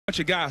bunch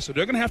of guys, so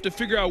they're going to have to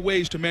figure out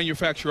ways to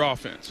manufacture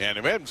offense. And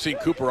we haven't seen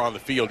Cooper on the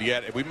field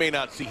yet. We may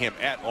not see him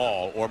at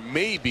all, or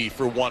maybe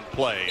for one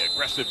play.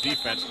 Aggressive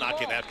defense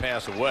knocking that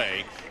pass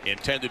away,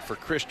 intended for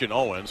Christian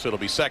Owens. So it'll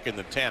be 2nd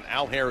and 10.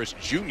 Al Harris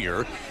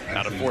Jr.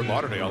 out of Fort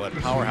Lauderdale, that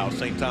powerhouse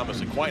St.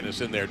 Thomas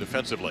Aquinas in there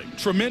defensively.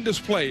 Tremendous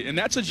play, and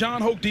that's a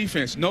John Hoke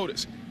defense.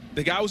 Notice,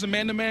 the guy was in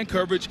man-to-man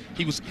coverage.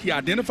 He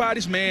identified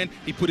his man.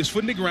 He put his foot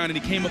in the ground,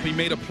 and he came up and he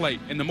made a play.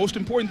 And the most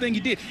important thing he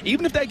did,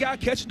 even if that guy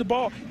catches the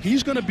ball,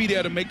 he's going to be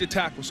there to make the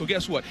tackle. So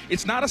guess what?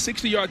 It's not a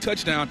 60-yard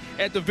touchdown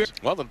at the very.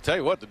 Well, I'll tell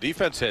you what, the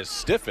defense has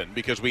stiffened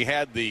because we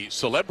had the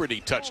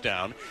celebrity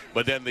touchdown,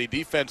 but then the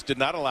defense did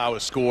not allow a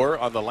score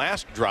on the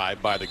last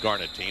drive by the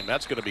Garnet team.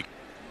 That's going to be.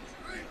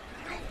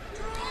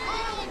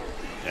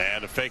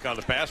 And a fake on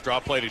the pass draw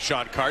play to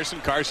Sean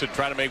Carson. Carson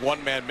trying to make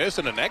one man miss,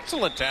 and an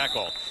excellent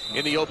tackle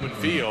in the open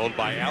field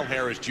by Al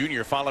Harris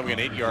Jr. following an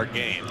 8-yard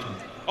gain.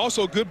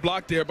 Also good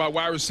block there by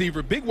wide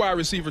receiver, big wide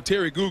receiver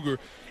Terry Guger.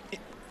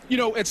 You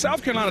know, at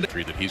South Carolina,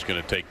 that he's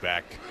going to take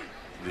back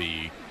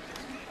the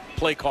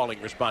play calling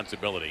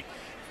responsibility.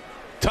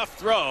 Tough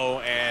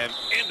throw and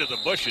into the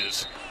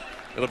bushes.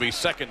 It'll be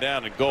 2nd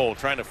down and goal,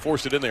 trying to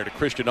force it in there to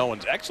Christian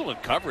Owens.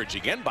 Excellent coverage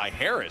again by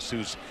Harris,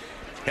 who's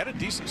had a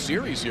decent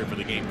series here for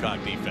the Gamecock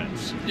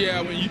defense.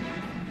 Yeah, when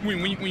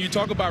you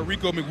talk about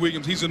Rico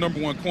McWilliams, he's the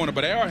 #1 corner,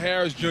 but Al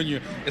Harris Jr.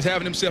 is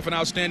having himself an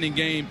outstanding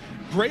game.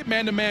 Great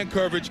man-to-man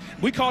coverage.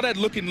 We call that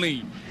look and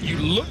lean. You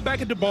look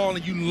back at the ball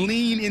and you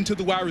lean into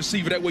the wide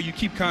receiver. That way you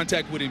keep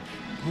contact with him.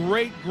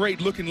 Great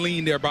look and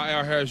lean there by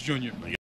Al Harris Jr.